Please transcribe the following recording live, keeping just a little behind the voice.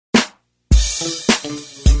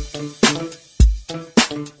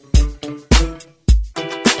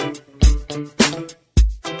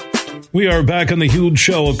We are back on the huge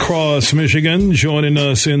show across Michigan. Joining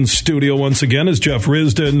us in studio once again is Jeff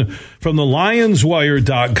Risdon from the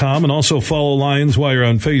LionsWire.com, and also follow LionsWire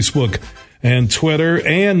on Facebook and Twitter.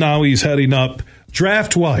 And now he's heading up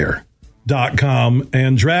DraftWire.com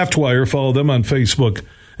and DraftWire. Follow them on Facebook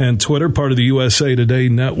and Twitter, part of the USA Today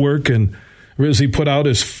network. And Rizzy put out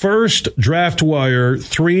his first DraftWire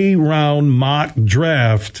 3-round mock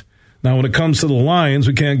draft. Now, when it comes to the Lions,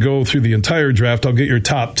 we can't go through the entire draft. I'll get your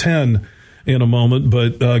top 10 in a moment,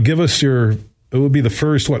 but give us it would be the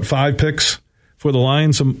first, 5 picks for the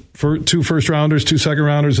Lions? For 2 first-rounders, 2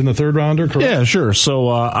 second-rounders, and the third-rounder, correct? Yeah, sure. So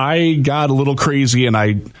I got a little crazy, and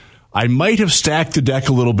I might have stacked the deck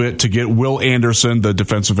a little bit to get Will Anderson, the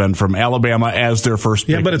defensive end from Alabama, as their first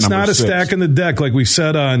pick. Yeah, but it's not a stack in the deck, like we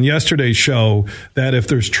said on yesterday's show, that if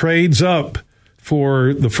there's trades up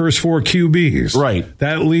for the first 4 QBs. Right.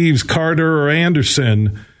 That leaves Carter or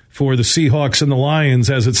Anderson for the Seahawks and the Lions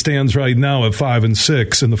as it stands right now at 5 and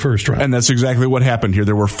 6 in the first round. And that's exactly what happened here.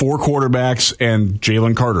 There were 4 quarterbacks, and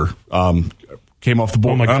Jalen Carter came off the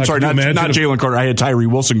board. Oh my God, I'm sorry, not Jalen Carter. I had Tyree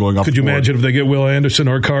Wilson going off the board. Could you imagine if they get Will Anderson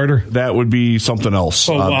or Carter? That would be something else.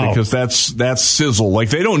 Oh, wow. Because that's sizzle. Like,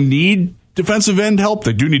 they don't need defensive end help.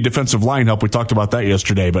 They do need defensive line help. We talked about that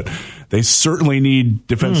yesterday, but they certainly need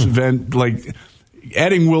defensive end. Like,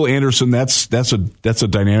 adding Will Anderson, that's a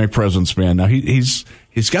dynamic presence, man. Now he's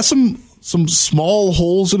got some small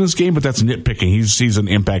holes in his game, but that's nitpicking. He's an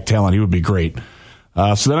impact talent. He would be great.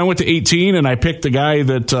 So then I went to 18, and I picked a guy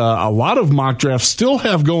that a lot of mock drafts still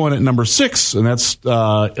have going at number 6, and that's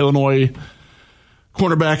Illinois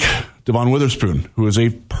cornerback Devon Witherspoon, who is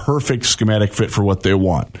a perfect schematic fit for what they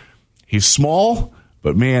want. He's small,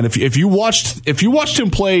 but man, if you watched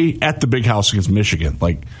him play at the Big House against Michigan,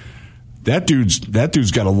 like, That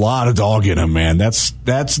dude's got a lot of dog in him, man. That's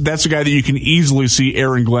a guy that you can easily see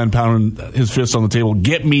Aaron Glenn pounding his fist on the table.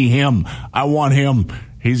 Get me him. I want him.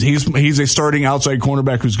 He's a starting outside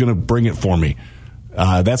cornerback who's going to bring it for me.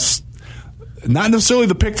 That's not necessarily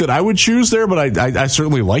the pick that I would choose there, but I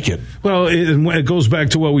certainly like it. Well, it goes back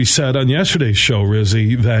to what we said on yesterday's show,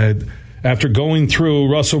 Rizzy, that after going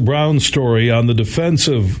through Russell Brown's story on the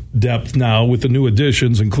defensive depth now with the new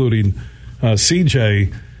additions, including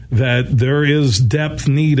CJ, that there is depth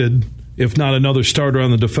needed, if not another starter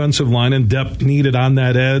on the defensive line, and depth needed on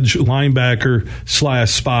that edge linebacker /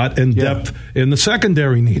 spot, and depth in the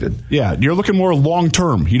secondary needed. Yeah, you're looking more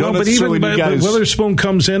long-term. You don't necessarily need guys. But Witherspoon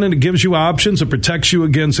comes in and it gives you options. It protects you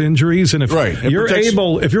against injuries. And if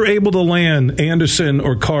you're able to land Anderson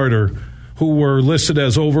or Carter, who were listed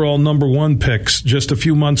as overall number 1 picks just a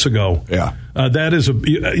few months ago. Yeah. That is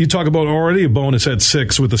you talk about already a bonus at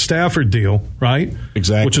 6 with the Stafford deal, right?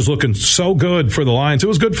 Exactly. Which is looking so good for the Lions. It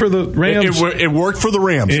was good for the Rams. It worked for the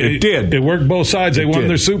Rams. It did. It worked both sides. They won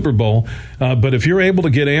their Super Bowl. But if you're able to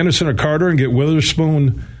get Anderson or Carter and get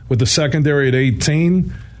Witherspoon with the secondary at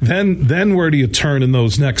 18, then where do you turn in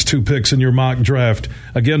those next 2 picks in your mock draft?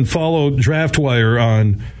 Again, follow DraftWire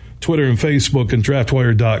on Twitter and Facebook and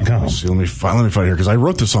DraftWire.com. See, let me find here because I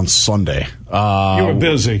wrote this on Sunday. You were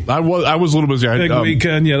busy. I was a little busy. Big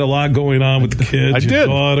weekend. You had a lot going on with the kids. Your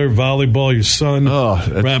daughter, volleyball, your son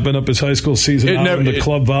wrapping up his high school season in the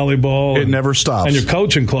club volleyball. It never stops. And you're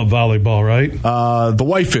coaching club volleyball, right? The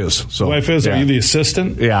wife is. So, the wife is? Yeah. Are you the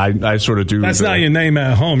assistant? Yeah, I sort of do. That's not your name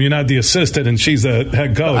at home. You're not the assistant, and she's the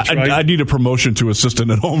head coach, right? I need a promotion to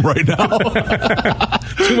assistant at home right now.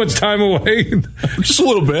 Too much time away? Just a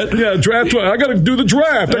little bit. Yeah, draft. I got to do the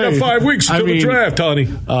draft. I got 5 weeks to do the draft, honey.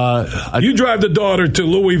 You drive the daughter to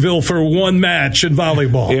Louisville for 1 match in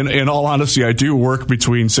volleyball. In all honesty, I do work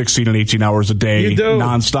between 16 and 18 hours a day,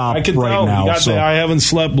 nonstop I can right tell. now. I haven't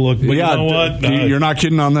slept, but you know what? You're not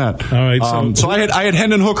kidding on that. All right. So I had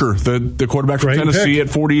Hendon Hooker, the quarterback from Tennessee, at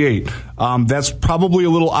 48. That's probably a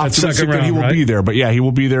little optimistic that he will be there. But, yeah, he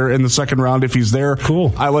will be there in the second round if he's there.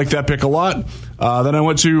 Cool. I like that pick a lot. Then I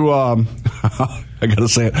went to, I got to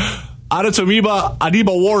say it, Adetomiwa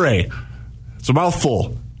Adibawore. It's a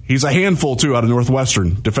mouthful. He's a handful, too, out of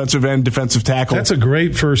Northwestern. Defensive end, defensive tackle. That's a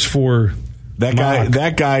great first 4.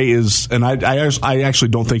 That guy is, and I actually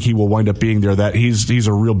don't think he will wind up being there. That he's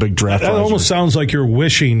a real big draft. That almost sounds like you're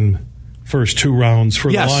wishing first 2 rounds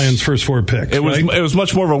for the Lions' first 4 picks. It was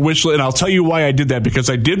much more of a wish list, and I'll tell you why I did that, because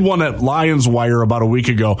I did one at Lions Wire about a week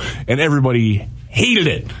ago, and everybody hated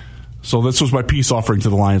it. So this was my peace offering to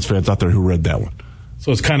the Lions fans out there who read that one.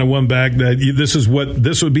 So it's kind of one back that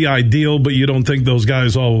this would be ideal, but you don't think those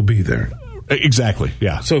guys all will be there. Exactly,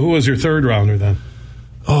 yeah. So who was your third rounder then?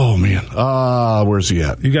 Oh man, where's he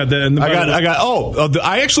at? You got that?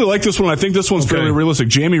 I actually like this one. I think this one's fairly realistic.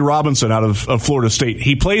 Jamie Robinson out of Florida State.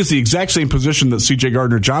 He plays the exact same position that C.J.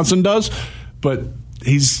 Gardner-Johnson does, but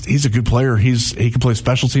he's a good player. He can play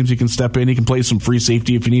special teams. He can step in. He can play some free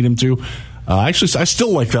safety if you need him to. I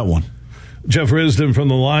still like that one. Jeff Risdon from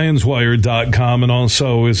the LionsWire.com, and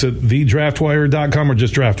also, is it theDraftWire.com or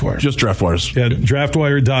just DraftWire? Just DraftWires. Yeah,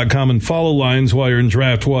 DraftWire.com, and follow LionsWire and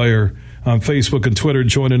DraftWire on Facebook and Twitter,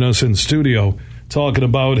 joining us in studio, talking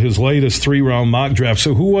about his latest 3-round mock draft.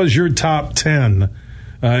 So who was your top 10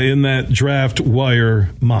 in that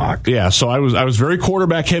DraftWire mock? Yeah, so I was very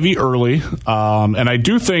quarterback heavy early, and I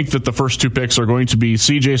do think that the first 2 picks are going to be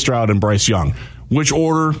C.J. Stroud and Bryce Young. Which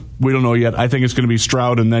order, we don't know yet. I think it's going to be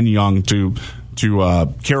Stroud and then Young to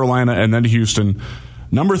Carolina and then to Houston.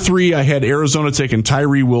 Number 3, I had Arizona taking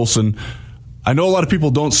Tyree Wilson. I know a lot of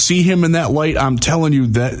people don't see him in that light. I'm telling you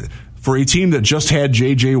that for a team that just had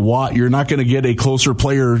J.J. Watt, you're not going to get a closer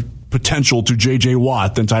player potential to J.J.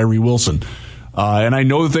 Watt than Tyree Wilson. And I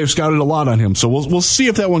know that they've scouted a lot on him, so we'll see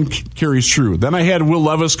if that one carries true. Then I had Will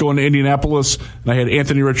Levis going to Indianapolis, and I had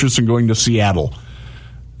Anthony Richardson going to Seattle,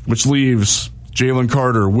 which leaves Jalen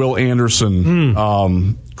Carter, Will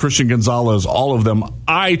Anderson, Christian Gonzalez, all of them.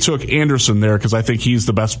 I took Anderson there because I think he's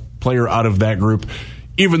the best player out of that group,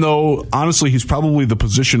 even though, honestly, he's probably the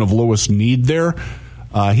position of lowest need there.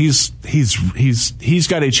 He's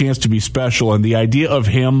got a chance to be special, and the idea of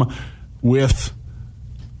him with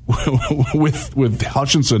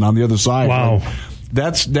Hutchinson on the other side, wow,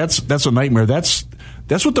 that's a nightmare. That's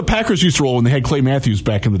what the Packers used to roll when they had Clay Matthews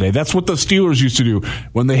back in the day. That's what the Steelers used to do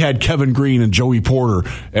when they had Kevin Green and Joey Porter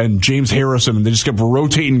and James Harrison, and they just kept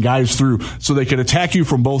rotating guys through so they could attack you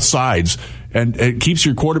from both sides. And it keeps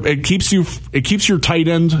your it keeps your tight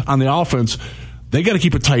end on the offense. They got to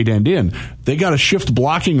keep a tight end in. They got to shift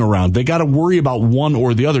blocking around. They got to worry about one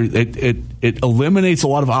or the other. It eliminates a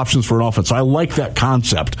lot of options for an offense. I like that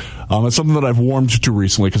concept. It's something that I've warmed to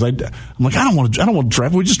recently because I'm like, I don't want to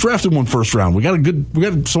draft. We just drafted one first round. We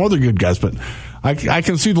got some other good guys, but I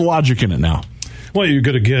can see the logic in it now. Well, you're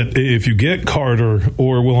going to get, if you get Carter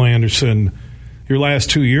or Will Anderson, your last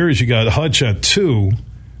 2 years you got Hutch at 2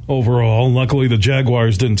 overall. Luckily, the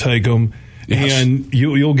Jaguars didn't take him. Yes. And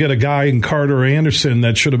you'll get a guy in Carter or Anderson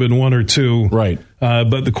that should have been 1 or 2. Right.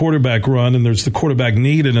 But the quarterback run, and there's the quarterback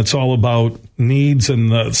need, and it's all about needs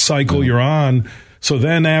and the cycle you're on. So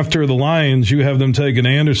then after the Lions, you have them taking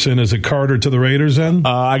Anderson. Is it Carter to the Raiders then?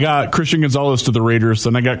 I got Christian Gonzalez to the Raiders,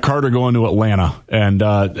 then I got Carter going to Atlanta. And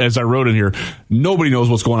as I wrote in here, nobody knows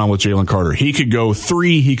what's going on with Jalen Carter. He could go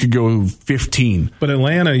 3, he could go 15. But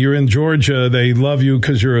Atlanta, you're in Georgia. They love you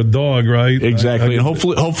because you're a dog, right? Exactly. And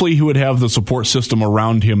hopefully he would have the support system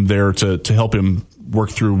around him there to help him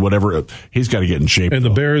work through whatever. He's got to get in shape. And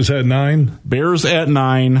the Bears at 9? Bears at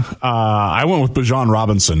 9. I went with Bijan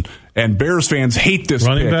Robinson. And Bears fans hate this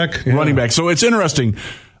running back. Yeah. Running back. So it's interesting.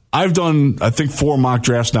 I've done, I think, 4 mock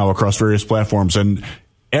drafts now across various platforms, and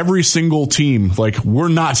every single team, we're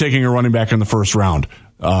not taking a running back in the first round.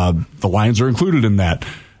 The Lions are included in that.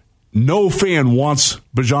 No fan wants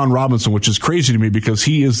Bijan Robinson, which is crazy to me because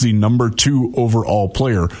he is the number 2 overall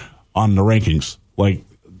player on the rankings.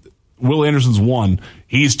 Will Anderson's 1.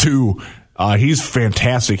 He's 2. He's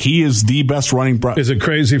fantastic. He is the best running. Is it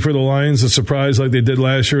crazy for the Lions to surprise like they did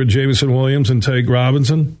last year with Jameson Williams and take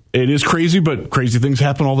Robinson? It is crazy, but crazy things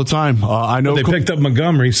happen all the time. I know they picked up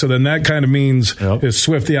Montgomery, so then that kind of means is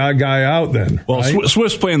Swift the odd guy out then? Well, right?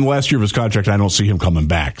 Swift's playing the last year of his contract. I don't see him coming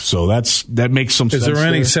back, so that makes some sense. Is there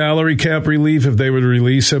any salary cap relief if they would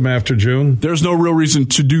release him after June? There's no real reason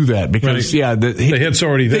to do that because the hit's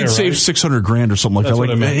already there. They'd save $600,000 or something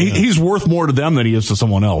like that. He's worth more to them than he is to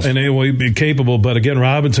someone else. And he'll be capable, but again,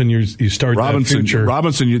 Robinson, you start that future.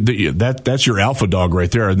 Robinson, that's your alpha dog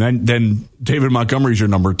right there, and then David Montgomery's your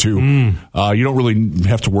number 2. You don't really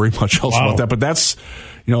have to worry much else about that. But that's,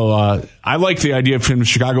 I like the idea of him in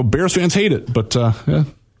Chicago. Bears fans hate it, but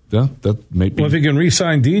that may be. Well, if you can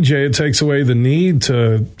re-sign DJ, it takes away the need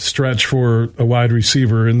to stretch for a wide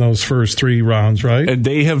receiver in those first 3 rounds, right? And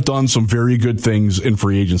they have done some very good things in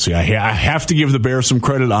free agency. I have to give the Bears some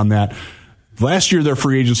credit on that. Last year, their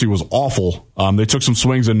free agency was awful. They took some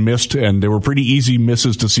swings and missed, and they were pretty easy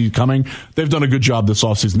misses to see coming. They've done a good job this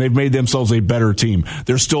offseason. They've made themselves a better team.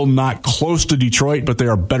 They're still not close to Detroit, but they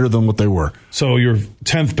are better than what they were. So your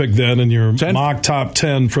 10th pick then, and your 10th? Mock top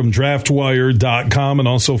 10 from DraftWire.com, and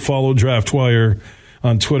also follow DraftWire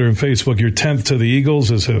on Twitter and Facebook. Your 10th to the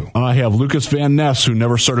Eagles is who? I have Lucas Van Ness, who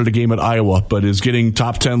never started a game at Iowa, but is getting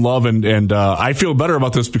top 10 love, and I feel better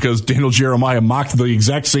about this because Daniel Jeremiah mocked the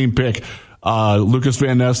exact same pick. Lucas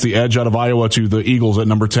Van Ness, the edge out of Iowa, to the Eagles at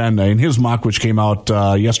number 10 in his mock, which came out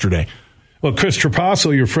yesterday. Well, Chris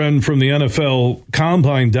Trapasso, your friend from the NFL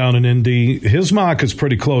Combine down in Indy, his mock is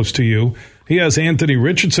pretty close to you. He has Anthony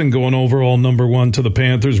Richardson going overall number 1 to the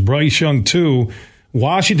Panthers, Bryce Young 2,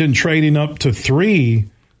 Washington trading up to 3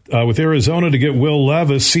 with Arizona to get Will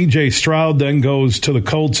Levis. C.J. Stroud then goes to the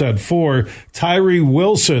Colts at 4. Tyree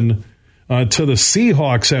Wilson to the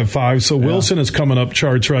Seahawks at 5. So Wilson is coming up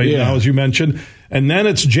charts right now, as you mentioned. And then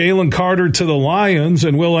it's Jalen Carter to the Lions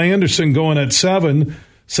and Will Anderson going at 7.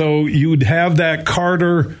 So you'd have that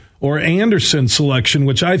Carter or Anderson selection,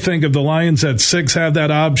 which I think if the Lions at 6 have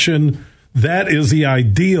that option, that is the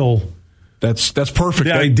ideal. That's perfect.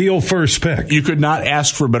 The ideal first pick. You could not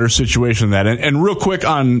ask for a better situation than that. And real quick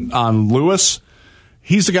on Lewis,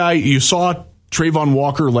 he's the guy you saw Trayvon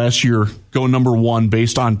Walker last year go number 1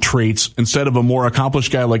 based on traits instead of a more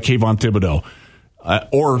accomplished guy like Kayvon Thibodeau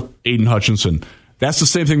or Aiden Hutchinson. That's the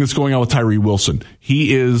same thing that's going on with Tyree Wilson. He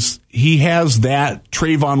has that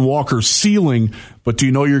Trayvon Walker ceiling, but do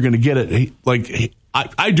you know you're going to get it?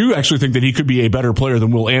 I do actually think that he could be a better player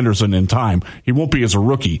than Will Anderson in time. He won't be as a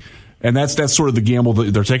rookie. And that's sort of the gamble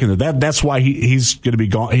that they're taking. That's why he's going to be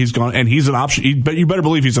gone. He's gone, and he's an option. But you better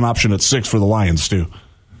believe he's an option at 6 for the Lions too.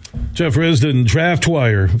 Jeff Risdon,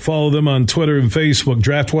 DraftWire. Follow them on Twitter and Facebook.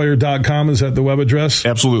 DraftWire.com, is that the web address?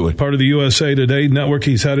 Absolutely. Part of the USA Today network.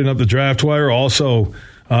 He's heading up the DraftWire. Also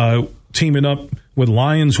teaming up with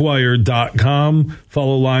LionsWire.com.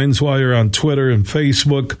 Follow LionsWire on Twitter and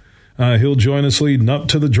Facebook. He'll join us leading up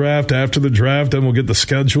to the draft, after the draft, then we'll get the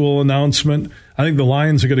schedule announcement. I think the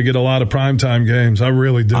Lions are going to get a lot of primetime games. I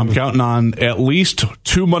really do. I'm counting on at least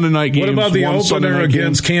 2 Monday night games. What about the opener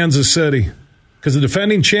against Kansas City? Because the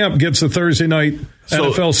defending champ gets the Thursday night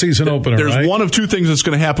NFL season opener, There's right? one of two things that's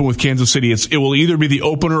going to happen with Kansas City. It will either be the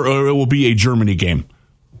opener or it will be a Germany game.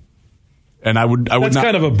 And I would That's not,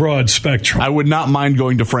 kind of a broad spectrum. I would not mind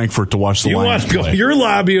going to Frankfurt to watch the Lions play. You're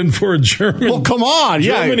lobbying for a German. Well, come on,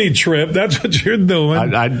 Germany trip. That's what you're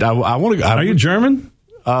doing. I want to. Are you German?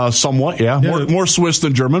 Somewhat, yeah. More Swiss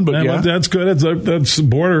than German, but yeah. That's good. That's the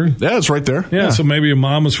border. Yeah, it's right there. Yeah. So maybe your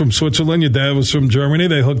mom was from Switzerland, your dad was from Germany.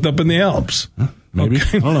 They hooked up in the Alps. Maybe.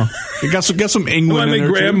 Okay. I don't know. You got some England in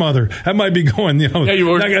there, grandmother. Too. That might be going,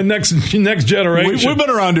 next generation. We've been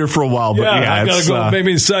around here for a while, but I got to go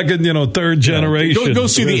maybe second, third generation. Go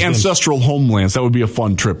see the ancestral homelands. That would be a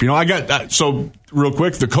fun trip. So real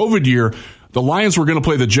quick, the COVID year, the Lions were going to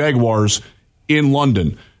play the Jaguars in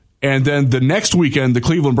London. And then the next weekend, the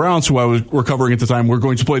Cleveland Browns, who were covering at the time, were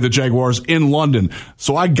going to play the Jaguars in London.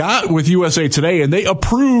 So I got with USA Today, and they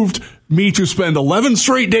approved me to spend 11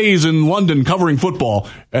 straight days in London covering football,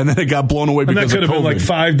 and then it got blown away because of COVID. And that could have been like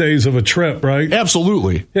 5 days of a trip, right?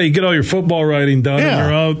 Absolutely. Yeah, you get all your football writing done,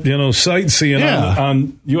 and you're out, sightseeing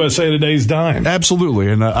on USA Today's dime.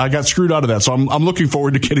 Absolutely, and I got screwed out of that, so I'm looking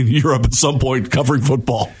forward to getting to Europe at some point covering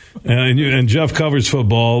football. And Jeff covers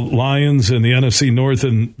football, Lions and the NFC North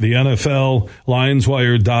and the NFL,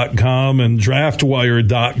 LionsWire.com and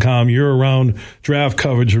DraftWire.com. You're around draft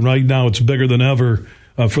coverage, and right now it's bigger than ever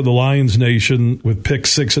for the Lions Nation with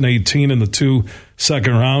picks 6 and 18 and the 2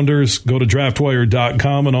 second-rounders. Go to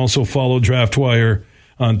DraftWire.com and also follow DraftWire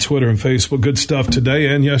on Twitter and Facebook. Good stuff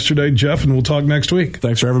today and yesterday, Jeff, and we'll talk next week.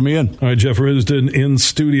 Thanks for having me in. All right, Jeff Risdon in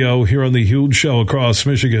studio here on the Huge Show across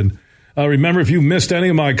Michigan. Remember, if you missed any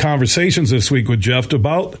of my conversations this week with Jeff, that's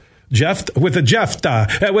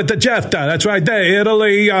right there,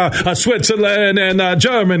 Italy, Switzerland, and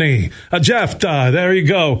Germany, Jefta, there you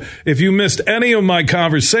go. If you missed any of my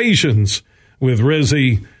conversations with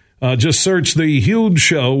Rizzy, just search The Huge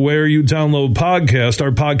Show where you download podcasts.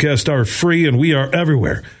 Our podcasts are free, and we are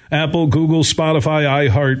everywhere. Apple, Google, Spotify,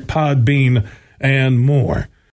 iHeart, Podbean, and more.